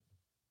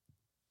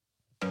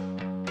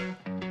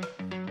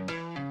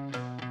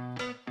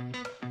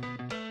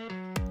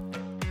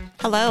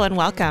Hello and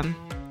welcome.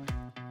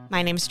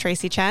 My name is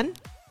Traci Chen.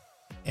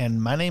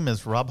 And my name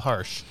is Rob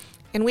Harsh.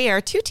 And we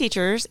are two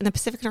teachers in the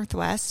Pacific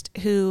Northwest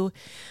who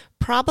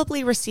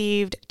probably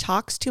received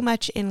talks too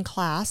much in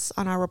class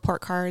on our report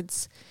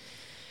cards.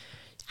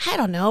 I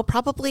don't know,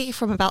 probably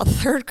from about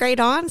third grade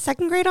on,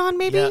 second grade on,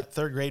 maybe? Yeah,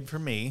 third grade for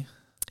me.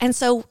 And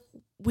so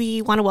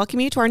we want to welcome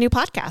you to our new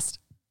podcast.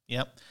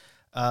 Yep.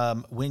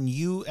 When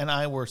you and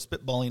I were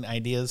spitballing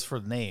ideas for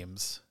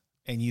names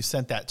and you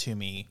sent that to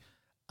me,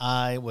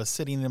 I was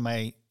sitting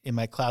in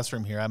my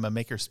classroom here. I'm a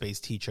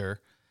makerspace teacher,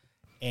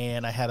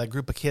 and I had a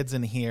group of kids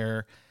in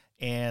here,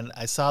 and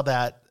I saw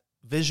that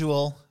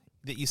visual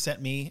that you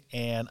sent me,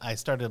 and I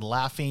started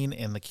laughing,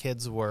 and the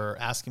kids were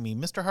asking me,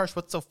 Mr. Harsh,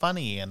 what's so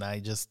funny? And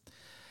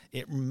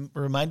it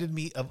reminded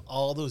me of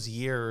all those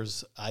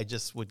years I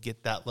just would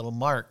get that little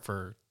mark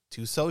for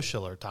too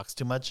social or talks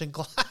too much in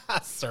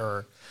class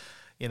or,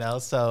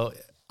 so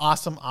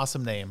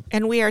awesome name.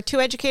 And we are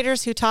two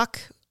educators who talk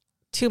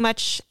too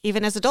much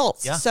even as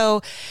adults. Yeah.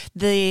 So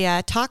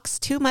the Talks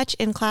Too Much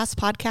in Class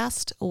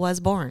podcast was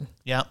born.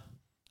 Yeah.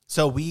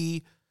 So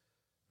we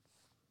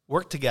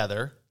worked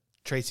together,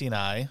 Traci and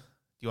I. Do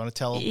you want to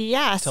tell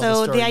Yeah. tell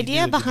So story? the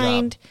idea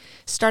behind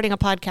starting a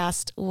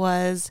podcast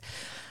was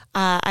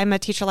I'm a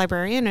teacher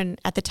librarian, and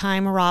at the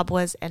time Rob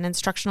was an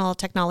instructional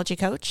technology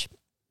coach.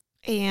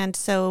 And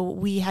so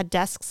we had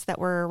desks that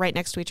were right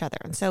next to each other.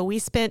 And so we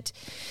spent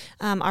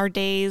our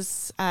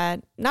days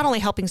not only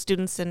helping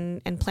students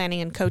and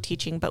planning and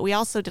co-teaching, but we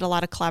also did a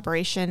lot of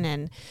collaboration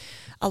and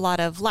a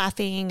lot of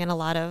laughing and a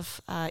lot of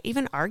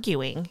even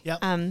arguing. Yep.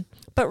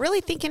 But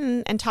really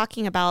thinking and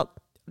talking about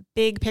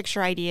big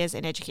picture ideas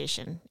in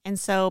education. And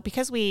so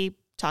because we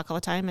talk all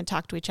the time and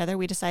talk to each other,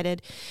 we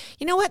decided,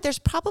 you know what, there's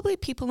probably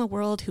people in the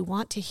world who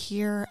want to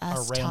hear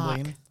us our talk.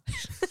 rambling.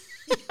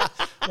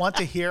 Want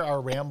to hear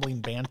our rambling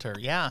banter.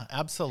 Yeah,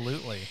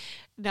 absolutely.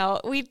 No,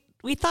 we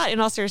thought in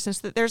all seriousness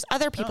that there's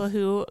other people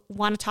who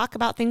want to talk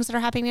about things that are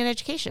happening in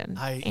education.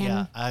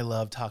 I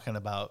love talking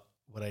about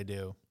what I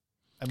do.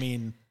 I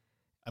mean,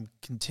 I'm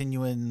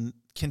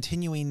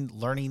continuing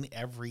learning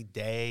every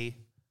day.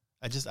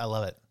 I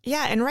love it.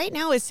 Yeah, and right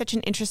now is such an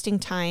interesting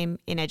time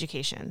in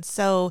education.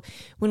 So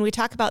when we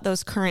talk about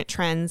those current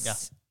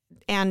trends,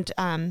 and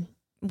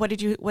what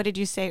did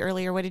you say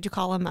earlier? What did you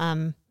call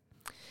them?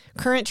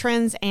 Current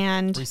trends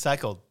and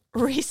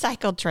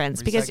recycled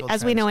trends, because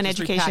as we know in just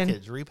education,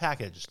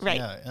 repackaged, right?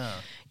 Yeah.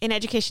 In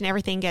education,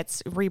 everything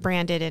gets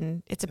rebranded,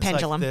 and it's a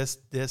pendulum. Like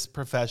this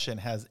profession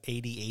has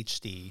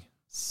ADHD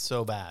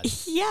so bad.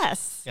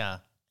 Yes.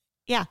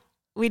 Yeah.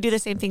 We do the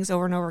same things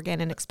over and over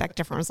again and expect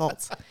different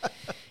results,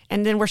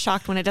 and then we're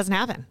shocked when it doesn't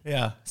happen.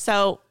 Yeah.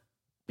 So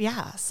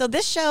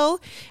this show,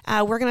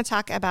 we're going to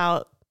talk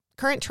about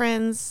current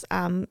trends,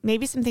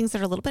 maybe some things that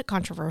are a little bit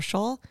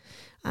controversial,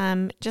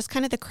 just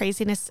kind of the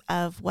craziness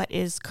of what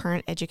is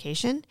current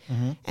education,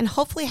 and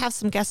hopefully have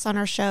some guests on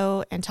our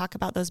show and talk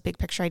about those big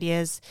picture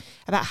ideas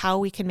about how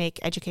we can make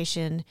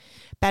education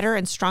better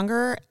and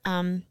stronger,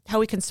 how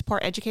we can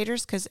support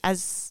educators, because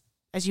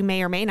as you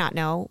may or may not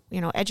know,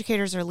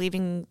 educators are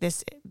leaving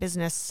this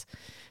business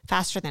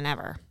faster than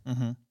ever,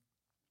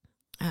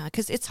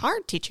 because it's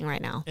hard teaching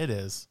right now. It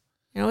is.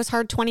 It was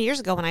hard 20 years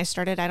ago when I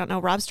started. I don't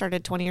know, Rob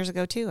started 20 years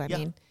ago too. I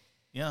mean,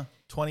 yeah,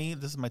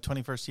 this is my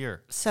 21st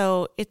year.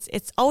 So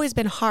it's always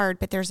been hard,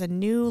 but there's a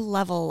new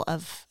level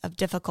of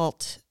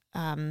difficult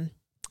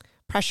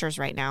pressures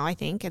right now, I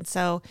think. And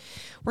so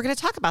we're going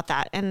to talk about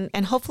that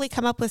and hopefully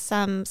come up with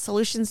some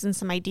solutions and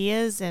some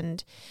ideas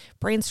and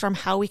brainstorm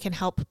how we can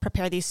help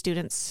prepare these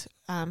students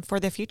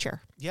for the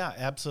future. Yeah,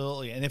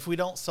 absolutely. And if we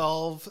don't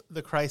solve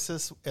the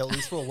crisis, at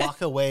least we'll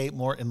walk away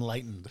more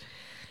enlightened,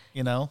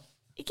 Yeah,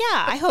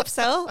 I hope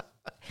so.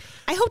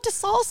 I hope to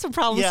solve some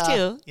problems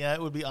too. Yeah,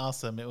 it would be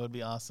awesome.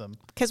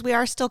 Because we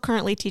are still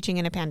currently teaching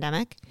in a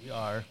pandemic. We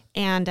are.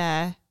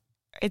 And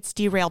it's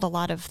derailed a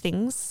lot of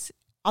things,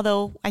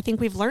 although I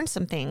think we've learned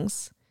some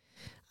things.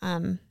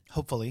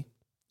 Hopefully.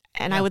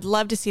 And I would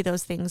love to see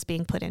those things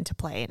being put into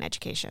play in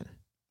education.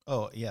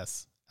 Oh,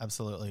 yes,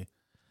 absolutely.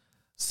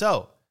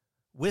 So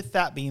with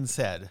that being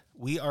said,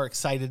 we are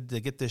excited to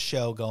get this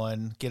show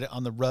going, get it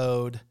on the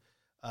road.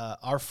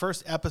 Our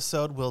first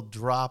episode will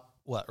drop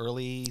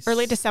early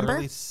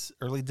December?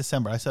 Early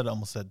December.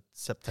 almost said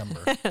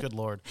September. Good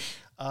Lord.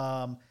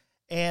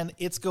 And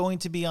it's going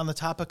to be on the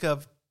topic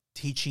of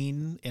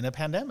teaching in a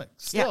pandemic.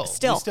 Still.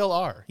 We still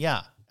are.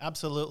 Yeah,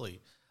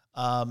 absolutely.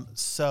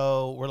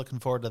 So we're looking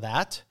forward to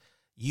that.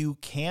 You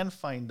can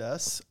find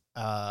us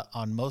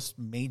on most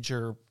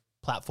major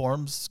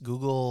platforms,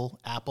 Google,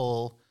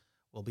 Apple.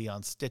 We'll be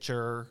on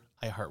Stitcher,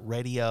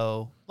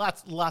 iHeartRadio,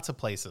 lots of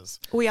places.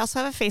 We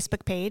also have a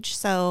Facebook page.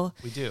 So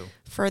we do.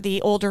 For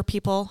the older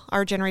people,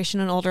 our generation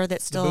and older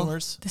that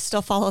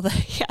still follow the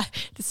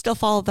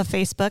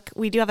Facebook.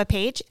 We do have a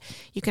page.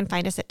 You can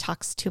find us at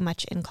Talks Too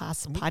Much in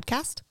Class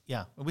podcast.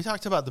 Yeah. We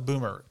talked about the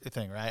boomer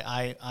thing,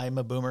 right? I'm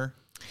a boomer.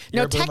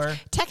 You're a boomer.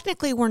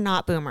 Technically we're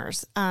not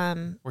boomers.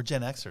 We're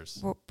Gen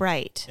Xers.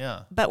 Right.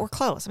 Yeah. But we're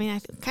close. I mean,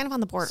 kind of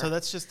on the border. So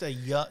that's just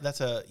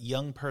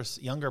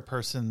younger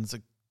person's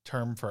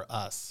term for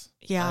us.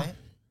 Yeah. Right?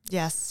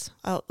 Yes.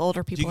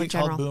 Older Do people you get in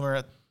general. called boomer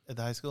at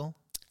the high school?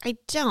 I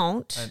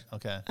don't.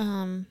 Okay.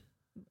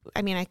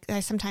 I mean, I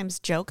sometimes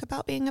joke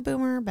about being a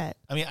boomer, but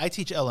I mean, I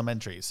teach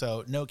elementary,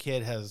 so no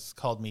kid has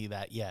called me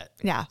that yet.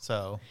 yeah.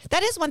 So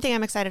That is one thing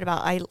I'm excited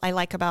about. I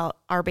like about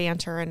our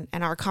banter and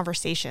our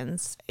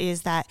conversations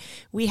is that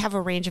we have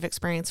a range of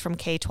experience from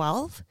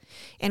K-12,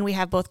 and we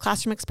have both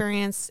classroom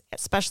experience,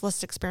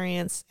 specialist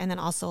experience, and then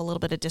also a little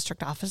bit of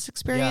district office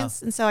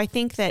experience. And so I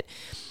think that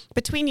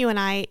between you and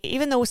I,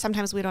 even though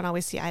sometimes we don't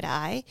always see eye to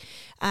eye,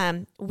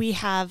 we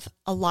have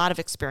a lot of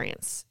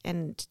experience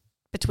and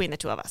between the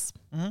two of us.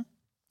 Mm-hmm.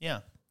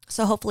 Yeah.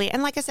 So hopefully,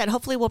 and like I said,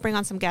 hopefully we'll bring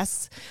on some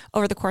guests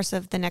over the course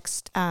of the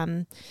next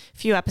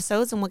few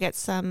episodes, and we'll get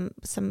some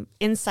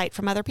insight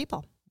from other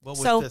people. Well,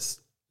 with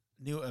this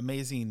new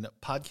amazing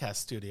podcast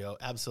studio,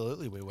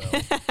 absolutely we will.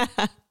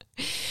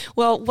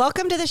 Well,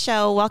 welcome to the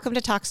show. Welcome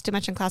to Talks Too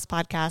Much in Class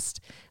podcast.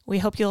 We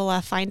hope you'll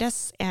find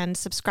us and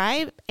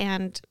subscribe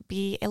and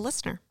be a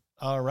listener.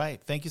 All right.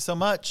 Thank you so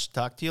much.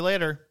 Talk to you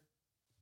later.